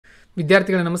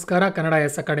ವಿದ್ಯಾರ್ಥಿಗಳ ನಮಸ್ಕಾರ. ಕನ್ನಡ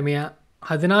IAS ಅಕಾಡೆಮಿಯ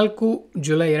 14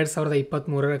 ಜುಲೈ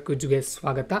 2023 ಕ್ವಿಜ್ಗೆ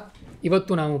ಸ್ವಾಗತ.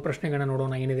 ಇವತ್ತು ನಾವು ಪ್ರಶ್ನೆಗಳನ್ನ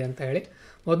ನೋಡೋಣ ಏನಿದೆ ಅಂತ ಹೇಳಿ.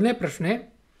 ಮೊದಲನೇ ಪ್ರಶ್ನೆ,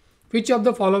 which of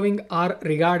the following are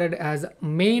regarded as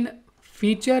main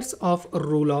features of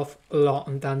rule of law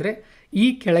ಅಂತ ಅಂದರೆ ಈ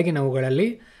ಕೆಳಗಿನವುಗಳಲ್ಲಿ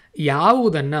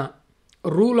ಯಾವುದನ್ನು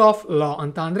ರೂಲ್ ಆಫ್ ಲಾ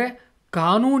ಅಂತ ಅಂದರೆ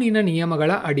ಕಾನೂನಿನ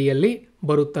ನಿಯಮಗಳ ಅಡಿಯಲ್ಲಿ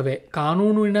ಬರುತ್ತವೆ.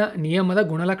 ಕಾನೂನಿನ ನಿಯಮದ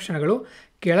ಗುಣಲಕ್ಷಣಗಳು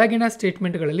ಕೆಳಗಿನ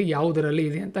ಸ್ಟೇಟ್ಮೆಂಟ್ಗಳಲ್ಲಿ ಯಾವುದರಲ್ಲಿ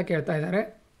ಇದೆ ಅಂತ ಕೇಳ್ತಾ ಇದ್ದಾರೆ.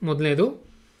 ಮೊದಲನೇದು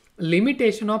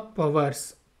ಲಿಮಿಟೇಷನ್ ಆಫ್ ಪವರ್ಸ್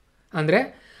ಅಂದರೆ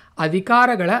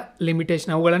ಅಧಿಕಾರಗಳ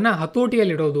ಲಿಮಿಟೇಷನ್, ಅವುಗಳನ್ನು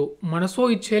ಹತೋಟಿಯಲ್ಲಿಡೋದು. ಮನಸೋ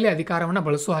ಇಚ್ಛೆಯಲ್ಲಿ ಅಧಿಕಾರವನ್ನು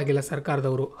ಬಳಸೋ ಹಾಗಿಲ್ಲ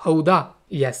ಸರ್ಕಾರದವರು. ಹೌದಾ?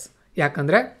 ಎಸ್.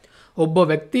 ಯಾಕಂದರೆ ಒಬ್ಬ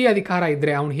ವ್ಯಕ್ತಿ ಅಧಿಕಾರ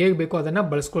ಇದ್ದರೆ ಅವನು ಹೇಗೆ ಬೇಕೋ ಅದನ್ನು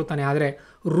ಬಳಸ್ಕೊಳ್ತಾನೆ. ಆದರೆ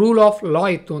ರೂಲ್ ಆಫ್ ಲಾ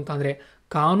ಇತ್ತು ಅಂತಂದರೆ,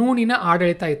 ಕಾನೂನಿನ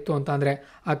ಆಡಳಿತ ಇತ್ತು ಅಂತಂದರೆ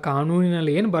ಆ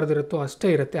ಕಾನೂನಿನಲ್ಲಿ ಏನು ಬರೆದಿರುತ್ತೋ ಅಷ್ಟೇ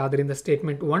ಇರುತ್ತೆ. ಆದ್ದರಿಂದ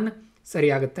ಸ್ಟೇಟ್ಮೆಂಟ್ 1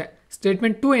 ಸರಿಯಾಗುತ್ತೆ.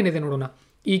 ಸ್ಟೇಟ್ಮೆಂಟ್ 2 ಏನಿದೆ ನೋಡೋಣ.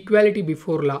 ಈಕ್ವಾಲಿಟಿ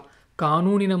ಬಿಫೋರ್ ಲಾ,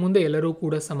 ಕಾನೂನಿನ ಮುಂದೆ ಎಲ್ಲರೂ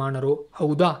ಕೂಡ ಸಮಾನರು.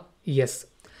 ಹೌದಾ? ಎಸ್.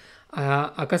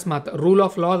 ಅಕಸ್ಮಾತ್ ರೂಲ್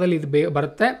ಆಫ್ ಲಾದಲ್ಲಿ ಇದು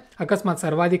ಬರುತ್ತೆ. ಅಕಸ್ಮಾತ್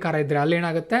ಸರ್ವಾಧಿಕಾರ ಇದ್ದರೆ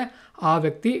ಅಲ್ಲೇನಾಗುತ್ತೆ, ಆ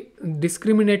ವ್ಯಕ್ತಿ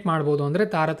ಡಿಸ್ಕ್ರಿಮಿನೇಟ್ ಮಾಡ್ಬೋದು, ಅಂದರೆ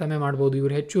ತಾರತಮ್ಯ ಮಾಡ್ಬೋದು,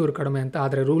 ಇವ್ರು ಹೆಚ್ಚು ಇವ್ರು ಕಡಿಮೆ ಅಂತ.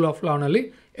 ಆದರೆ ರೂಲ್ ಆಫ್ ಲಾನಲ್ಲಿ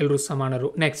ಎಲ್ಲರೂ ಸಮಾನರು.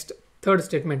 Next third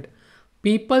statement,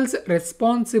 people's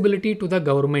responsibility to the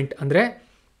government ಅಂದರೆ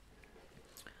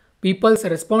people's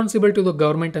responsible to the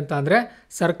government ಅಂತ ಅಂದರೆ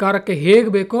ಸರ್ಕಾರಕ್ಕೆ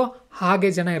ಹೇಗೆ ಬೇಕೋ ಹಾಗೆ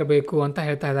ಜನ ಇರಬೇಕು ಅಂತ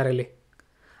ಹೇಳ್ತಾ ಇದ್ದಾರೆ ಇಲ್ಲಿ.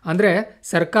 ಅಂದರೆ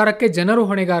ಸರ್ಕಾರಕ್ಕೆ ಜನರು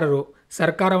ಹೊಣೆಗಾರರು.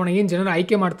 ಸರ್ಕಾರವನ್ನು ಏನು ಜನರು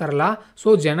ಆಯ್ಕೆ ಮಾಡ್ತಾರಲ್ಲ, ಸೊ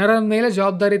ಜನರ ಮೇಲೆ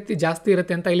ಜವಾಬ್ದಾರಿ ಜಾಸ್ತಿ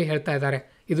ಇರುತ್ತೆ ಅಂತ ಇಲ್ಲಿ ಹೇಳ್ತಾ ಇದ್ದಾರೆ.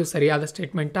 ಇದು ಸರಿಯಾದ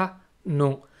ಸ್ಟೇಟ್ಮೆಂಟಾ? No.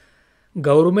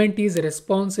 Government is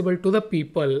responsible to the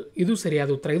people, ಇದು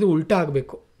ಸರಿಯಾದ ಉತ್ತರ. ಇದು ಉಲ್ಟಾ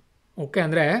ಆಗಬೇಕು. ಓಕೆ,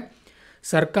 ಅಂದರೆ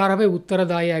ಸರ್ಕಾರವೇ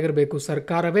ಉತ್ತರದಾಯಿ ಆಗಿರಬೇಕು,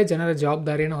 ಸರ್ಕಾರವೇ ಜನರ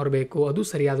ಜವಾಬ್ದಾರಿಯನ್ನು ಹೊರಬೇಕು, ಅದು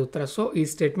ಸರಿಯಾದ ಉತ್ತರ. ಸೊ ಈ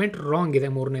ಸ್ಟೇಟ್ಮೆಂಟ್ ರಾಂಗ್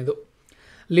ಇದೆ. ಮೂರನೇದು,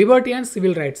 ಲಿಬರ್ಟಿ ಆ್ಯಂಡ್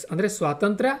ಸಿವಿಲ್ ರೈಟ್ಸ್ ಅಂದರೆ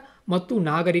ಸ್ವಾತಂತ್ರ್ಯ ಮತ್ತು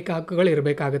ನಾಗರಿಕ ಹಕ್ಕುಗಳು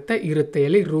ಇರುತ್ತೆ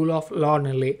ಎಲ್ಲಿ? Rule of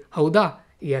ಲಾನಲ್ಲಿ. ಹೌದಾ?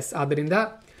 ಎಸ್. ಆದ್ದರಿಂದ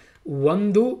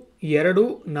 1, 2,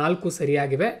 4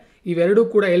 ಸರಿಯಾಗಿವೆ. ಇವೆರಡೂ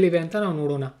ಕೂಡ ಎಲ್ಲಿವೆ ಅಂತ ನಾವು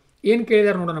ನೋಡೋಣ. ಏನು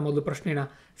ಕೇಳಿದಾರೆ ನೋಡೋಣ. ಮೊದಲು ಪ್ರಶ್ನೆನ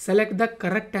ಸೆಲೆಕ್ಟ್ ದ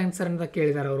ಕರೆಕ್ಟ್ ಆನ್ಸರ್ ಅಂತ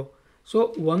ಕೇಳಿದ್ದಾರೆ ಅವರು. ಸೊ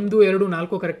 1, 2,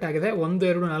 4 ಕರೆಕ್ಟ್ ಆಗಿದೆ. 1,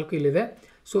 2, 4 ಇಲ್ಲಿದೆ.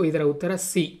 ಸೊ ಇದರ ಉತ್ತರ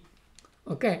ಸಿ.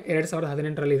 ಓಕೆ,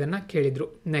 2018ರಲ್ಲಿ ಇದನ್ನು ಕೇಳಿದರು.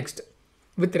 Next,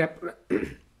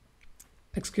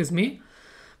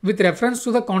 with reference to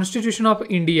the constitution of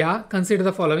India consider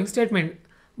the following statement.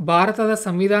 ಭಾರತದ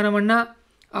ಸಂವಿಧಾನವನ್ನು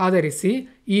ಆಧರಿಸಿ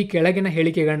ಈ ಕೆಳಗಿನ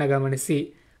ಹೇಳಿಕೆಗಳನ್ನ ಗಮನಿಸಿ.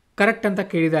 ಕರೆಕ್ಟ್ ಅಂತ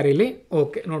ಕೇಳಿದ್ದಾರೆ ಇಲ್ಲಿ.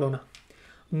 ಓಕೆ, ನೋಡೋಣ.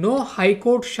 No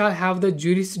high court shall have the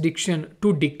jurisdiction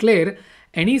to declare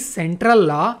any central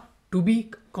law to B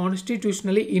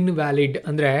constitutionally invalid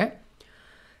ಅಂದರೆ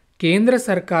ಕೇಂದ್ರ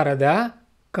ಸರ್ಕಾರದ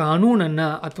ಕಾನೂನನ್ನು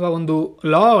ಅಥವಾ ಒಂದು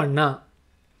ಲಾವನ್ನು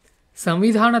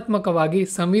ಸಂವಿಧಾನಾತ್ಮಕವಾಗಿ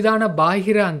ಸಂವಿಧಾನ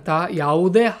ಬಾಹಿರ ಅಂತ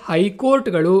ಯಾವುದೇ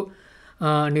ಹೈಕೋರ್ಟ್ಗಳು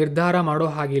ನಿರ್ಧಾರ ಮಾಡೋ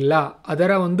ಹಾಗಿಲ್ಲ.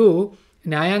 ಅದರ ಒಂದು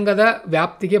ನ್ಯಾಯಾಂಗದ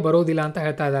ವ್ಯಾಪ್ತಿಗೆ ಬರೋದಿಲ್ಲ ಅಂತ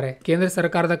ಹೇಳ್ತಾ ಇದ್ದಾರೆ. ಕೇಂದ್ರ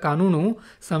ಸರ್ಕಾರದ ಕಾನೂನು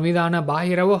ಸಂವಿಧಾನ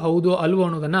ಬಾಹಿರವೋ ಹೌದೋ ಅಲ್ವೋ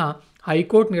ಅನ್ನೋದನ್ನು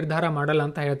ಹೈಕೋರ್ಟ್ ನಿರ್ಧಾರ ಮಾಡಲ್ಲ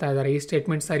ಅಂತ ಹೇಳ್ತಾ ಇದ್ದಾರೆ. ಈ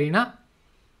ಸ್ಟೇಟ್ಮೆಂಟ್ ಸರಿನಾ?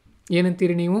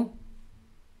 ಏನಂತೀರಿ ನೀವು?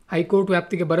 ಹೈಕೋರ್ಟ್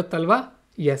ವ್ಯಾಪ್ತಿಗೆ ಬರುತ್ತಲ್ವಾ?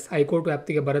 ಎಸ್, ಹೈಕೋರ್ಟ್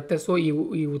ವ್ಯಾಪ್ತಿಗೆ ಬರುತ್ತೆ. ಸೊ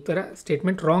ಈ ಉತ್ತರ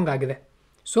ಸ್ಟೇಟ್ಮೆಂಟ್ ರಾಂಗ್ ಆಗಿದೆ.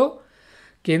 ಸೊ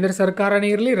ಕೇಂದ್ರ ಸರ್ಕಾರನೇ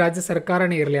ಇರಲಿ, ರಾಜ್ಯ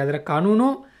ಸರ್ಕಾರನೇ ಇರಲಿ, ಅದರ ಕಾನೂನು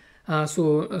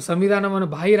ಸಂವಿಧಾನವನ್ನು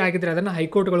ಬಾಹಿರ ಆಗಿದ್ದರೆ ಅದನ್ನು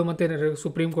ಹೈಕೋರ್ಟ್ಗಳು ಮತ್ತು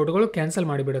ಸುಪ್ರೀಂ ಕೋರ್ಟ್ಗಳು ಕ್ಯಾನ್ಸಲ್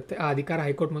ಮಾಡಿಬಿಡುತ್ತೆ. ಆ ಅಧಿಕಾರ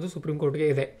ಹೈಕೋರ್ಟ್ ಮತ್ತು ಸುಪ್ರೀಂ ಕೋರ್ಟ್ಗೆ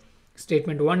ಇದೆ.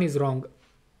 Statement 1 is wrong.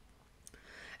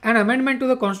 And amendment to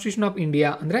the constitution of India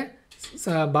ಅಂದರೆ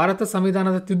ಭಾರತ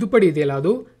ಸಂವಿಧಾನದ ತಿದ್ದುಪಡಿ ಇದೆಯಲ್ಲ,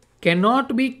 ಅದು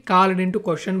cannot be called in to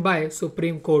question by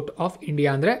supreme court of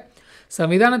India ಅಂದರೆ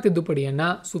ಸಂವಿಧಾನ ತಿದ್ದುಪಡಿಯನ್ನು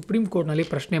ಸುಪ್ರೀಂ ಕೋರ್ಟ್ನಲ್ಲಿ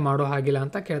ಪ್ರಶ್ನೆ ಮಾಡೋ ಹಾಗಿಲ್ಲ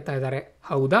ಅಂತ ಕೇಳ್ತಾ ಇದ್ದಾರೆ.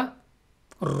 ಹೌದಾ?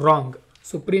 ರಾಂಗ್.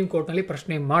 ಸುಪ್ರೀಂ ಕೋರ್ಟ್ನಲ್ಲಿ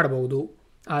ಪ್ರಶ್ನೆ ಮಾಡಬಹುದು.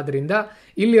 ಆದ್ದರಿಂದ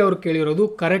ಇಲ್ಲಿ ಅವರು ಕೇಳಿರೋದು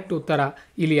ಕರೆಕ್ಟ್ ಉತ್ತರ.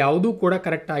 ಇಲ್ಲಿ ಯಾವುದೂ ಕೂಡ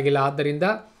ಕರೆಕ್ಟ್ ಆಗಿಲ್ಲ. ಆದ್ದರಿಂದ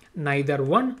ನೈದರ್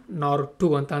 1 ನಾರ್ 2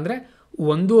 ಅಂತ ಅಂದರೆ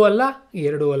 1 ಅಲ್ಲ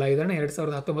 2 ಅಲ್ಲ. ಇದನ್ನು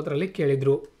 2019ರಲ್ಲಿ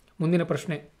ಕೇಳಿದರು. ಮುಂದಿನ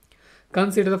ಪ್ರಶ್ನೆ,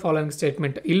 ಕನ್ಸಿಡರ್ ದ ಫಾಲೋವಿಂಗ್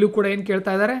ಸ್ಟೇಟ್ಮೆಂಟ್. ಇಲ್ಲೂ ಕೂಡ ಏನು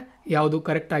ಕೇಳ್ತಾ ಇದ್ದಾರೆ? ಯಾವುದು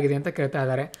ಕರೆಕ್ಟ್ ಆಗಿದೆ ಅಂತ ಕೇಳ್ತಾ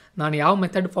ಇದ್ದಾರೆ. ನಾನು ಯಾವ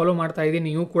ಮೆಥಡ್ ಫಾಲೋ ಮಾಡ್ತಾ ಇದ್ದೀನಿ,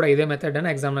 ನೀವು ಕೂಡ ಇದೇ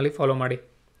ಮೆಥಡನ್ನು ಎಕ್ಸಾಮ್ನಲ್ಲಿ ಫಾಲೋ ಮಾಡಿ.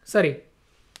 ಸರಿ.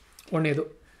 ಒಂದೇದು,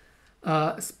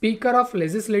 ಸ್ಪೀಕರ್ ಆಫ್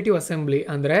ಲೆಜಿಸ್ಲೇಟಿವ್ ಅಸೆಂಬ್ಲಿ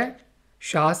ಅಂದರೆ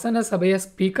ಶಾಸನ ಸಭೆಯ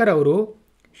ಸ್ಪೀಕರ್ ಅವರು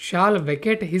shawl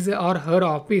vacate his or her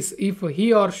office if he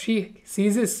or she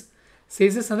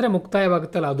ceases ಅಂದರೆ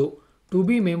ಮುಕ್ತಾಯವಾಗುತ್ತಲ್ಲ ಅದು. To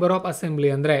B member of assembly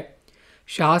ಅಂದರೆ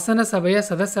ಶಾಸನ ಸಭೆಯ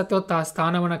ಸದಸ್ಯತ್ವ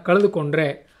ಸ್ಥಾನವನ್ನು ಕಳೆದುಕೊಂಡ್ರೆ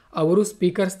ಅವರು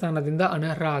ಸ್ಪೀಕರ್ ಸ್ಥಾನದಿಂದ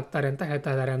ಅನರ್ಹ ಆಗ್ತಾರೆ ಅಂತ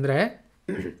ಹೇಳ್ತಾ ಇದ್ದಾರೆ. ಅಂದರೆ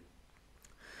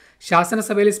ಶಾಸನ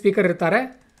ಸಭೆಯಲ್ಲಿ ಸ್ಪೀಕರ್ ಇರ್ತಾರೆ,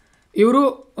 ಇವರು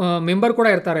ಮೆಂಬರ್ ಕೂಡ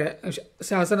ಇರ್ತಾರೆ,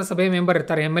 ಶಾಸನ ಸಭೆಯ ಮೆಂಬರ್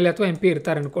ಇರ್ತಾರೆ, MLA ಅಥವಾ MP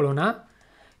ಇರ್ತಾರೆ ಅಂದ್ಕೊಳ್ಳೋಣ.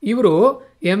 ಇವರು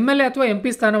MLA ಅಥವಾ MP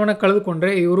ಸ್ಥಾನವನ್ನು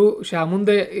ಕಳೆದುಕೊಂಡ್ರೆ ಇವರು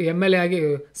ಮುಂದೆ MLA ಆಗಿ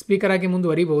ಸ್ಪೀಕರ್ ಆಗಿ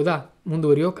ಮುಂದುವರಿಬಹುದಾ?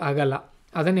 ಮುಂದುವರಿಯೋಕೆ ಆಗಲ್ಲ.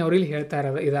 ಅದನ್ನೇ ಅವರು ಇಲ್ಲಿ ಹೇಳ್ತಾ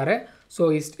ಇದ್ದಾರೆ. ಸೊ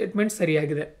ಈ ಸ್ಟೇಟ್ಮೆಂಟ್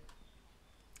ಸರಿಯಾಗಿದೆ.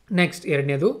 ನೆಕ್ಸ್ಟ್,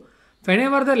 ಎರಡನೇದು,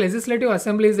 whenever the legislative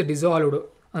assembly is dissolved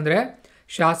ಅಂದರೆ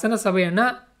ಶಾಸನ ಸಭೆಯನ್ನು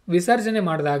ವಿಸರ್ಜನೆ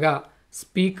ಮಾಡಿದಾಗ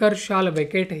speaker shawl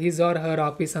vacate his or her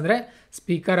office ಅಂದರೆ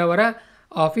ಸ್ಪೀಕರ್ ಅವರ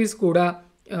ಆಫೀಸ್ ಕೂಡ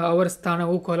ಅವರ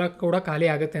ಸ್ಥಾನವು ಕೂಡ ಖಾಲಿ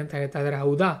ಆಗುತ್ತೆ ಅಂತ ಹೇಳ್ತಾ ಇದ್ದಾರೆ.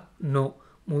 ಹೌದಾ? ನೋ.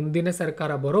 ಮುಂದಿನ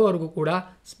ಸರ್ಕಾರ ಬರೋವರೆಗೂ ಕೂಡ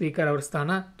ಸ್ಪೀಕರ್ ಅವರ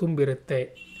ಸ್ಥಾನ ತುಂಬಿರುತ್ತೆ.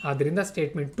 ಆದ್ದರಿಂದ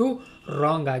ಸ್ಟೇಟ್ಮೆಂಟ್ 2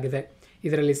 ರಾಂಗ್ ಆಗಿದೆ.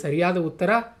 ಇದರಲ್ಲಿ ಸರಿಯಾದ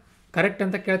ಉತ್ತರ ಕರೆಕ್ಟ್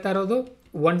ಅಂತ ಕೇಳ್ತಾ ಇರೋದು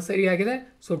 1 ಸರಿಯಾಗಿದೆ.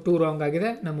 ಸೊ 2 ರಾಂಗ್ ಆಗಿದೆ.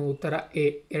 ನಮ್ಮ ಉತ್ತರ ಎ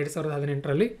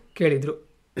 2018ರಲ್ಲಿ ಕೇಳಿದರು.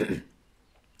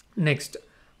 ನೆಕ್ಸ್ಟ್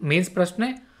ಮೇನ್ಸ್ ಪ್ರಶ್ನೆ.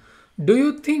 Do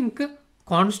you think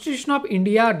constitution of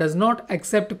India does not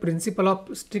accept principle of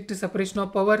strict separation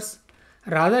of powers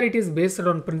rather it is based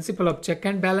on principle of check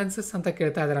and balances ಅಂತ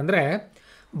ಕೇಳ್ತಾ ಇದ್ದಾರೆ. ಅಂದರೆ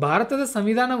ಭಾರತದ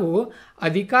ಸಂವಿಧಾನವು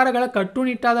ಅಧಿಕಾರಗಳ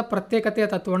ಕಟ್ಟುನಿಟ್ಟಾದ ಪ್ರತ್ಯೇಕತೆಯ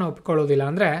ತತ್ವವನ್ನು ಒಪ್ಪಿಕೊಳ್ಳೋದಿಲ್ಲ.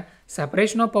 ಅಂದರೆ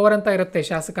ಸೆಪರೇಷನ್ ಆಫ್ ಪವರ್ ಅಂತ ಇರುತ್ತೆ,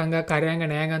 ಶಾಸಕಾಂಗ, ಕಾರ್ಯಾಂಗ,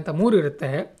 ನ್ಯಾಯಾಂಗ ಅಂತ 3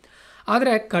 ಇರುತ್ತೆ.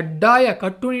 ಆದರೆ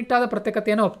ಕಟ್ಟುನಿಟ್ಟಾದ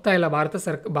ಪ್ರತ್ಯೇಕತೆಯನ್ನು ಒಪ್ತಾ ಇಲ್ಲ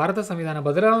ಭಾರತ ಸಂವಿಧಾನ.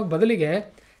 ಬದಲಿಗೆ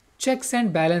ಚೆಕ್ಸ್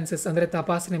ಆ್ಯಂಡ್ ಬ್ಯಾಲೆನ್ಸಸ್ ಅಂದರೆ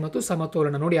ತಪಾಸಣೆ ಮತ್ತು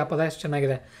ಸಮತೋಲನ. ನೋಡಿ ಆ ಪದ ಎಷ್ಟು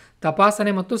ಚೆನ್ನಾಗಿದೆ.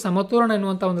 ತಪಾಸಣೆ ಮತ್ತು ಸಮತೋಲನ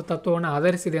ಎನ್ನುವಂಥ ಒಂದು ತತ್ವವನ್ನು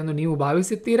ಆಧರಿಸಿದೆ ಎಂದು ನೀವು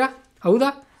ಭಾವಿಸುತ್ತೀರಾ? ಹೌದಾ?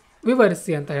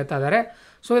 ವಿವರಿಸಿ ಅಂತ ಹೇಳ್ತಾ ಇದ್ದಾರೆ.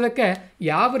 ಸೊ ಇದಕ್ಕೆ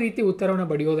ಯಾವ ರೀತಿ ಉತ್ತರವನ್ನು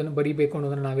ಬರೀಬೇಕು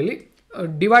ಅನ್ನೋದನ್ನು ನಾವಿಲ್ಲಿ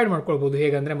ಡಿವೈಡ್ ಮಾಡ್ಕೊಳ್ಬೋದು.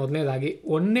 ಹೇಗಂದರೆ ಮೊದಲನೇದಾಗಿ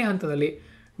 1ನೇ ಹಂತದಲ್ಲಿ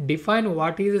define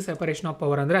what is separation of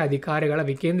power ಅಂದರೆ ಅಧಿಕಾರಗಳ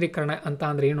ವಿಕೇಂದ್ರೀಕರಣ ಅಂತ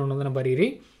ಅಂದರೆ ಏನು ಅನ್ನೋದನ್ನು ಬರೀರಿ.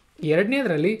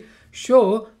 2ನೇದರಲ್ಲಿ show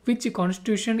which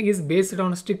constitution is based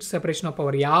on strict separation of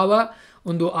power, ಯಾವ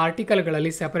ಒಂದು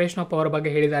ಆರ್ಟಿಕಲ್ಗಳಲ್ಲಿ ಸೆಪರೇಷನ್ ಆಫ್ ಪವರ್ ಬಗ್ಗೆ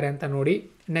ಹೇಳಿದ್ದಾರೆ ಅಂತ ನೋಡಿ.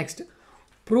 Next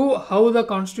prove how the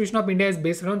constitution of India is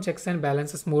based on cheques and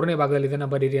balances, 3ನೇ ಭಾಗದಲ್ಲಿ ಇದನ್ನು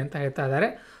ಬರೀರಿ ಅಂತ ಹೇಳ್ತಾ ಇದ್ದಾರೆ.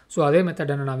 ಸೊ ಅದೇ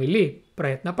ಮೆಥಡನ್ನು ನಾವಿಲ್ಲಿ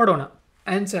ಪ್ರಯತ್ನ ಪಡೋಣ.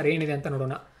 ಆನ್ಸರ್ ಏನಿದೆ ಅಂತ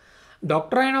ನೋಡೋಣ.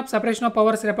 Doctrine of separation of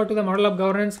powers refer to the model of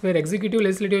governance where executive,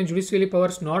 legislative and judiciary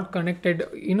powers not connected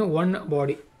in one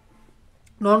body,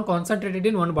 not concentrated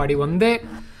in one body. ಒಂದೇ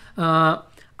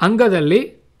ಅಂಗದಲ್ಲಿ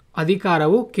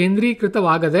ಅಧಿಕಾರವು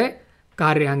ಕೇಂದ್ರೀಕೃತವಾಗದೆ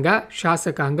ಕಾರ್ಯಾಂಗ,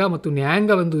 ಶಾಸಕಾಂಗ ಮತ್ತು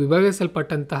ನ್ಯಾಯಾಂಗ ಒಂದು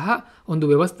ವಿಭಾಗಿಸಲ್ಪಟ್ಟಂತಹ ಒಂದು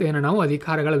ವ್ಯವಸ್ಥೆಯನ್ನು ನಾವು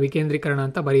ಅಧಿಕಾರಗಳ ವಿಕೇಂದ್ರೀಕರಣ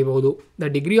ಅಂತ ಬರೀಬಹುದು.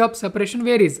 The degree of separation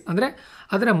varies ಅಂದರೆ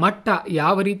ಅದರ ಮಟ್ಟ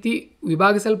ಯಾವ ರೀತಿ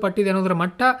ವಿಭಾಗಿಸಲ್ಪಟ್ಟಿದೆ ಅನ್ನೋದರ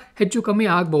ಮಟ್ಟ ಹೆಚ್ಚು ಕಮ್ಮಿ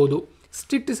ಆಗಬಹುದು.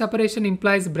 Strict separation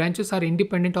implies branches are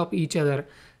independent of each other.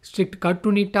 Strict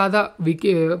ಕಟ್ಟುನಿಟ್ಟಾದ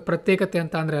ಪ್ರತ್ಯೇಕತೆ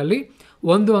ಅಂತ ಅಂದರೆ ಅಲ್ಲಿ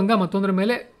ಒಂದು ಅಂಗ ಮತ್ತೊಂದರ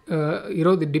ಮೇಲೆ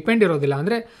ಡಿಪೆಂಡ್ ಇರೋದಿಲ್ಲ,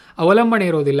 ಅಂದರೆ ಅವಲಂಬನೆ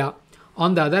ಇರೋದಿಲ್ಲ.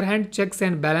 On the other hand cheques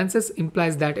and balances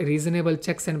implies that reasonable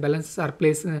cheques and balances R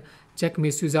place check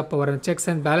misuse of power. Cheques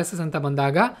and balances ಅಂತ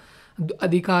ಬಂದಾಗ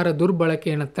ಅಧಿಕಾರ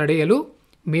ದುರ್ಬಳಕೆಯನ್ನು ತಡೆಯಲು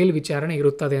ಮೇಲ್ವಿಚಾರಣೆ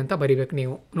ಇರುತ್ತದೆ ಅಂತ ಬರೀಬೇಕು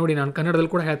ನೀವು. ನೋಡಿ ನಾನು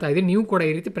ಕನ್ನಡದಲ್ಲಿ ಕೂಡ ಹೇಳ್ತಾ ಇದ್ದೀನಿ, ನೀವು ಕೂಡ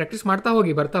ಈ ರೀತಿ ಪ್ರಾಕ್ಟೀಸ್ ಮಾಡ್ತಾ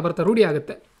ಹೋಗಿ, ಬರ್ತಾ ರೂಢಿ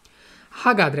ಆಗುತ್ತೆ.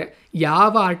 ಹಾಗಾದರೆ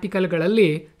ಯಾವ ಆರ್ಟಿಕಲ್ಗಳಲ್ಲಿ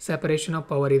ಸೆಪರೇಷನ್ ಆಫ್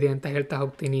ಪವರ್ ಇದೆ ಅಂತ ಹೇಳ್ತಾ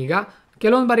ಹೋಗ್ತೀನಿ. ಈಗ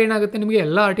ಕೆಲವೊಂದು ಬಾರಿ ಏನಾಗುತ್ತೆ, ನಿಮಗೆ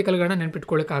ಎಲ್ಲ ಆರ್ಟಿಕಲ್ಗಳನ್ನ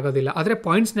ನೆನ್ಪಿಟ್ಕೊಳ್ಳೋಕೆ ಆಗೋದಿಲ್ಲ. ಆದರೆ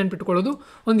ಪಾಯಿಂಟ್ಸ್ ನೆನ್ಪಿಟ್ಕೊಳ್ಳೋದು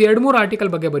ಒಂದು 2-3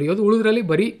 ಆರ್ಟಿಕಲ್ ಬಗ್ಗೆ ಬರೆಯೋದು, ಉಳಿದ್ರಲ್ಲಿ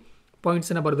ಬರೀ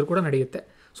ಪಾಯಿಂಟ್ಸನ್ನು ಬರೆದ್ರು ಕೂಡ ನಡೆಯುತ್ತೆ.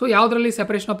 ಸೊ ಯಾವುದರಲ್ಲಿ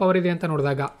ಸೆಪರೇಷನ್ ಆಫ್ ಪವರ್ ಇದೆ ಅಂತ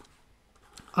ನೋಡಿದಾಗ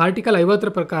ಆರ್ಟಿಕಲ್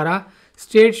 50 ಪ್ರಕಾರ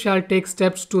state shawl take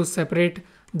steps to separate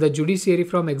the judiciary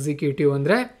from executive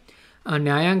ಅಂದರೆ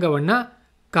ನ್ಯಾಯಾಂಗವನ್ನು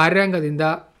ಕಾರ್ಯಾಂಗದಿಂದ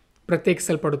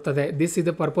ಪ್ರತ್ಯೇಕಿಸಲ್ಪಡುತ್ತದೆ. This is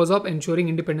the purpose of ensuring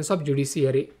independence of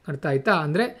judiciary. ಅರ್ಥ ಆಯ್ತಾ?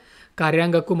 ಅಂದರೆ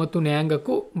ಕಾರ್ಯಾಂಗಕ್ಕೂ ಮತ್ತು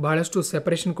ನ್ಯಾಯಾಂಗಕ್ಕೂ ಬಹಳಷ್ಟು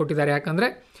ಸೆಪರೇಷನ್ ಕೊಟ್ಟಿದ್ದಾರೆ. ಯಾಕಂದರೆ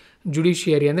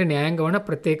ಜುಡಿಷಿಯರಿ ಅಂದರೆ ನ್ಯಾಯಾಂಗವನ್ನು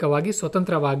ಪ್ರತ್ಯೇಕವಾಗಿ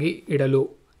ಸ್ವತಂತ್ರವಾಗಿ ಇಡಲು.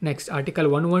 ನೆಕ್ಸ್ಟ್ ಆರ್ಟಿಕಲ್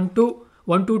 112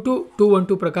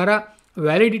 212 ಪ್ರಕಾರ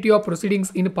validity of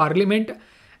proceedings in parliament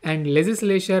and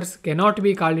legislatures cannot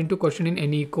be called in to question in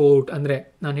any court. ಅಂದರೆ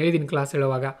ನಾನು ಹೇಳಿದ್ದೀನಿ ಕ್ಲಾಸ್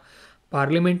ಹೇಳುವಾಗ,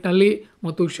 ಪಾರ್ಲಿಮೆಂಟ್ನಲ್ಲಿ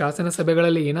ಮತ್ತು ಶಾಸನ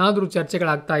ಸಭೆಗಳಲ್ಲಿ ಏನಾದರೂ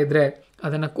ಚರ್ಚೆಗಳಾಗ್ತಾ ಇದ್ದರೆ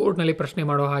ಅದನ್ನು ಕೋರ್ಟ್ನಲ್ಲಿ ಪ್ರಶ್ನೆ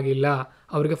ಮಾಡೋ ಹಾಗಿಲ್ಲ.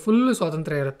 ಅವರಿಗೆ ಫುಲ್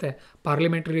ಸ್ವಾತಂತ್ರ್ಯ ಇರುತ್ತೆ.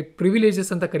 ಪಾರ್ಲಿಮೆಂಟರಿ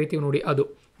ಪ್ರಿವಿಲೇಜಸ್ ಅಂತ ಕರಿತೀವಿ ನೋಡಿ ಅದು.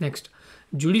 Next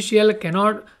judicial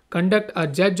cannot conduct a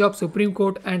judge of supreme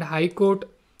court and high court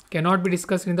cannot be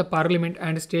discuss in the parliament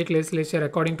and state legislature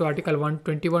according to article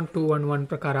 121(211)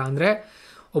 ಪ್ರಕಾರ. ಅಂದರೆ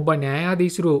ಒಬ್ಬ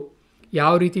ನ್ಯಾಯಾಧೀಶರು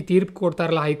ಯಾವ ರೀತಿ ತೀರ್ಪು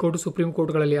ಕೊಡ್ತಾರಲ್ಲ ಹೈಕೋರ್ಟ್ ಸುಪ್ರೀಂ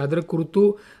ಕೋರ್ಟ್ಗಳಲ್ಲಿ, ಅದರ ಕುರಿತು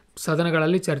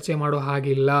ಸದನಗಳಲ್ಲಿ ಚರ್ಚೆ ಮಾಡೋ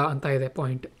ಹಾಗಿಲ್ಲ ಅಂತ ಇದೆ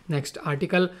ಪಾಯಿಂಟ್. ನೆಕ್ಸ್ಟ್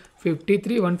ಆರ್ಟಿಕಲ್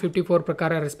 53 154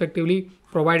 ಪ್ರಕಾರ respectively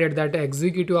provided that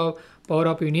executive of power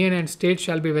of union and state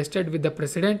shall be vested with the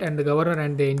president and the governor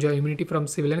and they enjoy immunity from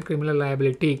civil and criminal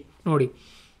liability. ನೋಡಿ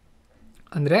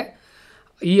ಅಂದರೆ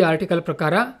ಈ article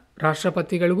ಪ್ರಕಾರ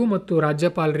ರಾಷ್ಟ್ರಪತಿಗಳಿಗೂ ಮತ್ತು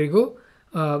ರಾಜ್ಯಪಾಲರಿಗೂ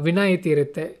ವಿನಾಯಿತಿ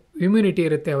ಇರುತ್ತೆ, immunity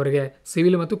ಇರುತ್ತೆ ಅವರಿಗೆ,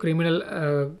 ಸಿವಿಲ್ ಮತ್ತು ಕ್ರಿಮಿನಲ್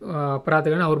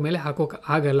ಅಪರಾಧಗಳನ್ನ ಅವ್ರ ಮೇಲೆ ಹಾಕೋಕೆ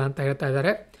ಆಗಲ್ಲ ಅಂತ ಹೇಳ್ತಾ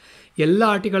ಇದ್ದಾರೆ. ಎಲ್ಲ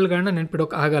ಆರ್ಟಿಕಲ್ಗಳನ್ನ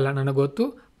ನೆನ್ಪಿಡೋಕೆ ಆಗಲ್ಲ, ನನಗೆ ಗೊತ್ತು.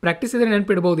 ಪ್ರಾಕ್ಟೀಸ್ ಇದ್ದರೆ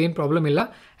ನೆನ್ಪಿಡ್ಬೋದು, ಏನು ಪ್ರಾಬ್ಲಮ್ ಇಲ್ಲ.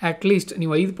 ಅಟ್ಲೀಸ್ಟ್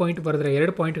ನೀವು 5 ಪಾಯಿಂಟ್ ಬರೆದ್ರೆ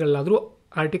 2 ಪಾಯಿಂಟ್ಗಳಾದರೂ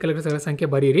ಆರ್ಟಿಕಲ್ಗಳ ಸಂಖ್ಯೆ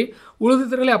ಬರೀರಿ,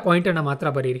 ಉಳಿದಿದ್ರಲ್ಲಿ ಆ ಪಾಯಿಂಟನ್ನು ಮಾತ್ರ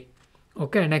ಬರೀರಿ.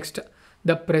 Okay. Next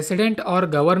the president R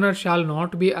governor shall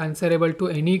not be answerable to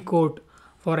any court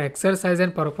for exercise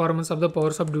and performance of the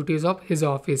powers of duties of his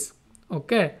office.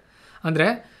 Okay. ಅಂದರೆ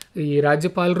ಈ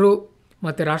ರಾಜ್ಯಪಾಲರು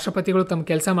ಮತ್ತು ರಾಷ್ಟ್ರಪತಿಗಳು ತಮ್ಮ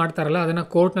ಕೆಲಸ ಮಾಡ್ತಾರಲ್ಲ ಅದನ್ನು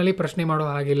ಕೋರ್ಟ್ನಲ್ಲಿ ಪ್ರಶ್ನೆ ಮಾಡೋ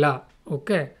ಹಾಗಿಲ್ಲ.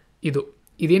 ಓಕೆ.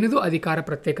 ಇದೇನಿದು ಅಧಿಕಾರ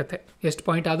ಪ್ರತ್ಯೇಕತೆ. ಎಷ್ಟು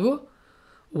ಪಾಯಿಂಟ್ ಆದವು?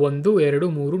 1 2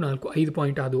 3 4 5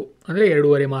 ಪಾಯಿಂಟ್ ಆದವು, ಅಂದರೆ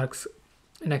 2.5 ಮಾರ್ಕ್ಸ್.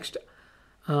 ನೆಕ್ಸ್ಟ್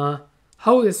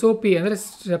ಹೌ SOP ಅಂದರೆ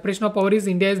separation of power is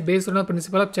India is based on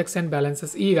principle of cheques and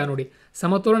balances. ಈಗ ನೋಡಿ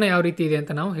ಸಮತೋಲನ ಯಾವ ರೀತಿ ಇದೆ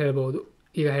ಅಂತ ನಾವು ಹೇಳ್ಬೋದು.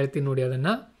 ಈಗ ಹೇಳ್ತೀನಿ ನೋಡಿ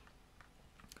ಅದನ್ನು.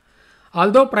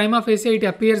 Although prima facie it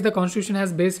appears the constitution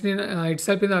has based in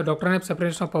itself in the doctrine of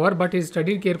separation of power, but is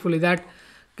studied carefully that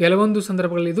ಕೆಲವೊಂದು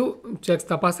ಸಂದರ್ಭಗಳಲ್ಲಿ ಇದು ಚೆಕ್ಸ್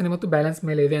ತಪಾಸಣೆ ಮತ್ತು ಬ್ಯಾಲೆನ್ಸ್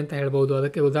ಮೇಲೆ ಇದೆ ಅಂತ ಹೇಳ್ಬೋದು.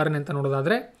 ಅದಕ್ಕೆ ಉದಾಹರಣೆ ಅಂತ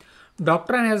ನೋಡೋದಾದರೆ,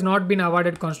 doctrine has not been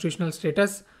awarded constitutional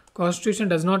status, constitution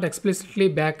does not explicitly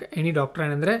back any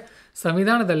doctrine. ಅಂದರೆ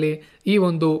ಸಂವಿಧಾನದಲ್ಲಿ ಈ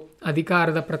ಒಂದು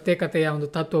ಅಧಿಕಾರದ ಪ್ರತ್ಯೇಕತೆಯ ಒಂದು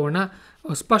ತತ್ವವನ್ನು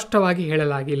ಸ್ಪಷ್ಟವಾಗಿ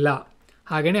ಹೇಳಲಾಗಿಲ್ಲ.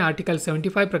 ಹಾಗೆಯೇ ಆರ್ಟಿಕಲ್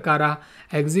 75 ಪ್ರಕಾರ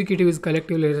executive is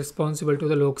collectively responsible to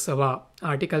the Lok Sabha.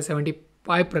 Article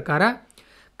 75 ಪ್ರಕಾರ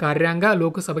ಕಾರ್ಯಾಂಗ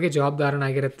ಲೋಕಸಭೆಗೆ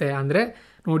ಜವಾಬ್ದಾರನಾಗಿರುತ್ತೆ. ಅಂದರೆ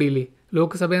ನೋಡಿ ಇಲ್ಲಿ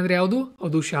ಲೋಕಸಭೆ ಅಂದರೆ ಯಾವುದು?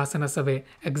 ಅದು ಶಾಸನ ಸಭೆ.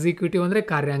 ಎಕ್ಸಿಕ್ಯೂಟಿವ್ ಅಂದರೆ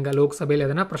ಕಾರ್ಯಾಂಗ. ಲೋಕಸಭೆಯಲ್ಲಿ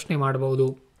ಅದನ್ನು ಪ್ರಶ್ನೆ ಮಾಡಬಹುದು.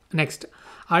 ನೆಕ್ಸ್ಟ್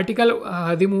ಆರ್ಟಿಕಲ್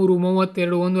 13, 32,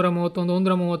 131,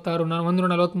 136,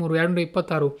 143,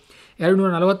 226,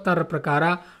 246 ಪ್ರಕಾರ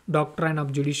doctrine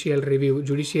of judicial review.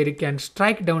 Judiciary can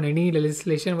strike down any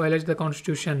legislation violates the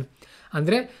constitution.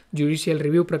 ಅಂದರೆ ಜುಡಿಷಿಯಲ್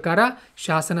ರಿವ್ಯೂ ಪ್ರಕಾರ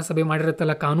ಶಾಸನ ಸಭೆ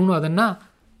ಮಾಡಿರುತ್ತಲ್ಲ ಕಾನೂನು, ಅದನ್ನು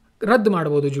ರದ್ದು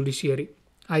ಮಾಡ್ಬೋದು ಜುಡಿಷಿಯರಿ.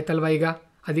 ಆಯ್ತಲ್ವ? ಈಗ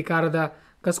ಅಧಿಕಾರದ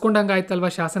ಕಸ್ಕೊಂಡಂಗೆ ಆಯ್ತಲ್ವ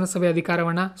ಶಾಸನ ಸಭೆ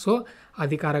ಅಧಿಕಾರವನ್ನು. ಸೊ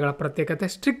ಅಧಿಕಾರಗಳ ಪ್ರತ್ಯೇಕತೆ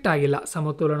ಸ್ಟ್ರಿಕ್ಟ್ ಆಗಿಲ್ಲ,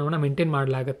 ಸಮತೋಲನವನ್ನು ಮೇಂಟೈನ್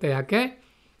ಮಾಡಲಾಗುತ್ತೆ. ಯಾಕೆ?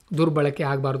 ದುರ್ಬಳಕೆ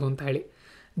ಆಗಬಾರ್ದು ಅಂತ ಹೇಳಿ.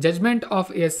 ಜಜ್ಮೆಂಟ್ ಆಫ್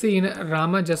SC ಇನ್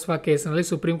ರಾಮ ಜಸ್ವಾ ಕೇಸ್ನಲ್ಲಿ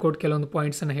ಸುಪ್ರೀಂ ಕೋರ್ಟ್ ಕೆಲವೊಂದು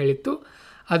ಪಾಯಿಂಟ್ಸನ್ನು ಹೇಳಿತ್ತು.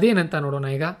 ಅದೇನಂತ ನೋಡೋಣ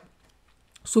ಈಗ.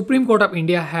 Supreme court of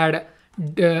India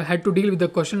had to deal with the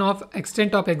question of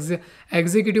extent of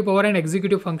executive power and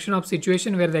executive function of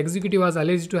situation where the executive was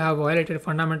alleged to have violated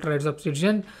fundamental rights of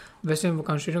citizen western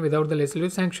constitution without the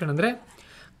legislative sanction. ಅಂದರೆ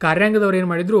ಕಾರ್ಯಾಂಗದವ್ರು ಏನು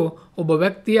ಮಾಡಿದ್ರು, ಒಬ್ಬ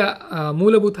ವ್ಯಕ್ತಿಯ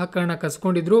ಮೂಲಭೂತ ಹಕ್ಕನ್ನು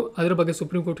ಕಸ್ಕೊಂಡಿದ್ರು. ಅದರ ಬಗ್ಗೆ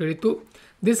supreme court ಹೇಳಿತ್ತು.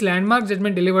 This landmark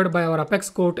judgement delivered by our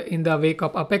apex court in the wake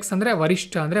of, apex ಅಂದರೆ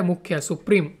ವರಿಷ್ಠ ಅಂದರೆ ಮುಖ್ಯ,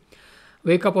 supreme,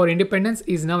 wake up our independence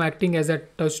is now acting as a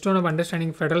touchstone of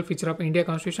understanding federal feature of India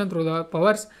constitution through the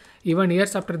powers. Even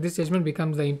years after this judgment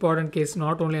becomes the important case,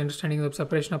 not only understanding the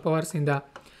separation of powers in the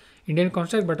Indian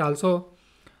constitution but also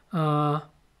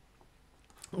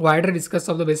wider discuss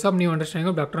of the basis of new understanding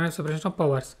of doctrine of separation of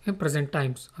powers in present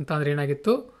times. ಅಂತ ಅಂದರೆ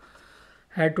ಏನಾಗಿತ್ತು,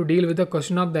 had to deal with the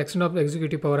question of the extent of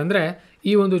executive power. ಅಂದರೆ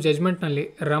ಈ ಒಂದು ಜಜ್ಮೆಂಟ್ನಲ್ಲಿ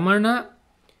ರಮಣ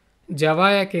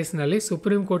ಜವಾಯ ಕೇಸ್ನಲ್ಲಿ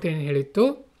supreme court ಏನು ಹೇಳಿತ್ತು,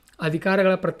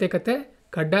 ಅಧಿಕಾರಗಳ ಪ್ರತ್ಯೇಕತೆ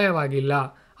ಕಡ್ಡಾಯವಾಗಿಲ್ಲ,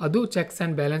 ಅದು ಚೆಕ್ಸ್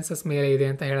ಆ್ಯಂಡ್ ಬ್ಯಾಲೆನ್ಸಸ್ ಮೇಲೆ ಇದೆ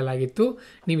ಅಂತ ಹೇಳಲಾಗಿತ್ತು.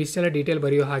 ನೀವು ಇಷ್ಟೆಲ್ಲ ಡೀಟೇಲ್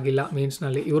ಬರೆಯೋ ಹಾಗಿಲ್ಲ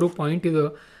ಮೇನ್ಸ್ನಲ್ಲಿ. ಇವರು ಪಾಯಿಂಟ್ ಇದು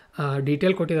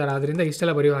ಡೀಟೇಲ್ ಕೊಟ್ಟಿದ್ದಾರೆ, ಆದ್ದರಿಂದ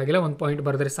ಇಷ್ಟೆಲ್ಲ ಬರೆಯೋ ಹಾಗಿಲ್ಲ. ಒಂದು ಪಾಯಿಂಟ್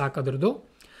ಬರೆದ್ರೆ ಸಾಕದ್ರದ್ದು.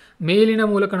 ಮೇಲಿನ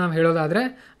ಮೂಲಕ ನಾವು ಹೇಳೋದಾದರೆ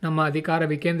ನಮ್ಮ ಅಧಿಕಾರ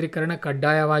ವಿಕೇಂದ್ರೀಕರಣ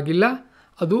ಕಡ್ಡಾಯವಾಗಿಲ್ಲ,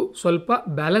 ಅದು ಸ್ವಲ್ಪ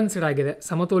ಬ್ಯಾಲೆನ್ಸ್ಡ್ ಆಗಿದೆ,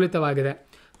 ಸಮತೋಲಿತವಾಗಿದೆ.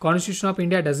 Constitution of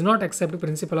India does not accept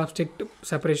principle of strict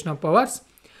separation of powers.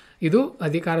 ಇದು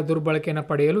ಅಧಿಕಾರ ದುರ್ಬಳಕೆಯನ್ನು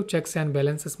ಪಡೆಯಲು ಚೆಕ್ಸ್ ಆ್ಯಂಡ್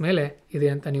ಬ್ಯಾಲೆನ್ಸಸ್ ಮೇಲೆ ಇದೆ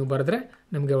ಅಂತ ನೀವು ಬರೆದ್ರೆ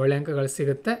ನಮಗೆ ಒಳ್ಳೆಯ ಅಂಕಗಳು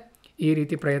ಸಿಗುತ್ತೆ. ಈ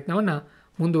ರೀತಿ ಪ್ರಯತ್ನವನ್ನು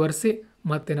ಮುಂದುವರಿಸಿ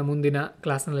ಮತ್ತೆ ಮುಂದಿನ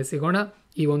ಕ್ಲಾಸ್ನಲ್ಲಿ ಸಿಗೋಣ.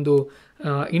 ಈ ಒಂದು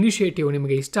ಇನಿಷಿಯೇಟಿವ್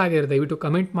ನಿಮಗೆ ಇಷ್ಟ ಆಗಿರೋ ದಯವಿಟ್ಟು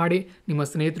ಕಮೆಂಟ್ ಮಾಡಿ, ನಿಮ್ಮ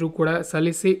ಸ್ನೇಹಿತರು ಕೂಡ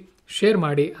ಸಲ್ಲಿಸಿ, ಶೇರ್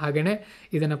ಮಾಡಿ. ಹಾಗೆಯೇ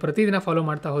ಇದನ್ನು ಪ್ರತಿದಿನ ಫಾಲೋ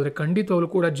ಮಾಡ್ತಾ ಹೋದರೆ ಖಂಡಿತವಾಗಲೂ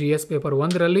ಕೂಡ GS ಪೇಪರ್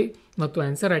 1ರಲ್ಲಿ ಮತ್ತು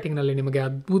ಆನ್ಸರ್ ರೈಟಿಂಗ್ನಲ್ಲಿ ನಿಮಗೆ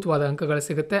ಅದ್ಭುತವಾದ ಅಂಕಗಳು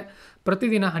ಸಿಗುತ್ತೆ.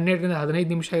 ಪ್ರತಿದಿನ 12ರಿಂದ 15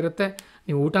 ನಿಮಿಷ ಇರುತ್ತೆ.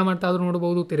 ನೀವು ಊಟ ಮಾಡ್ತಾದರೂ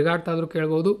ನೋಡ್ಬೋದು, ತಿರುಗಾಡ್ತಾದರೂ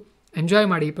ಕೇಳ್ಬೋದು. ಎಂಜಾಯ್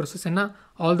ಮಾಡಿ ಈ ಪ್ರೊಸೆಸನ್ನು.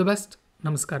 All the best.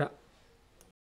 ನಮಸ್ಕಾರ.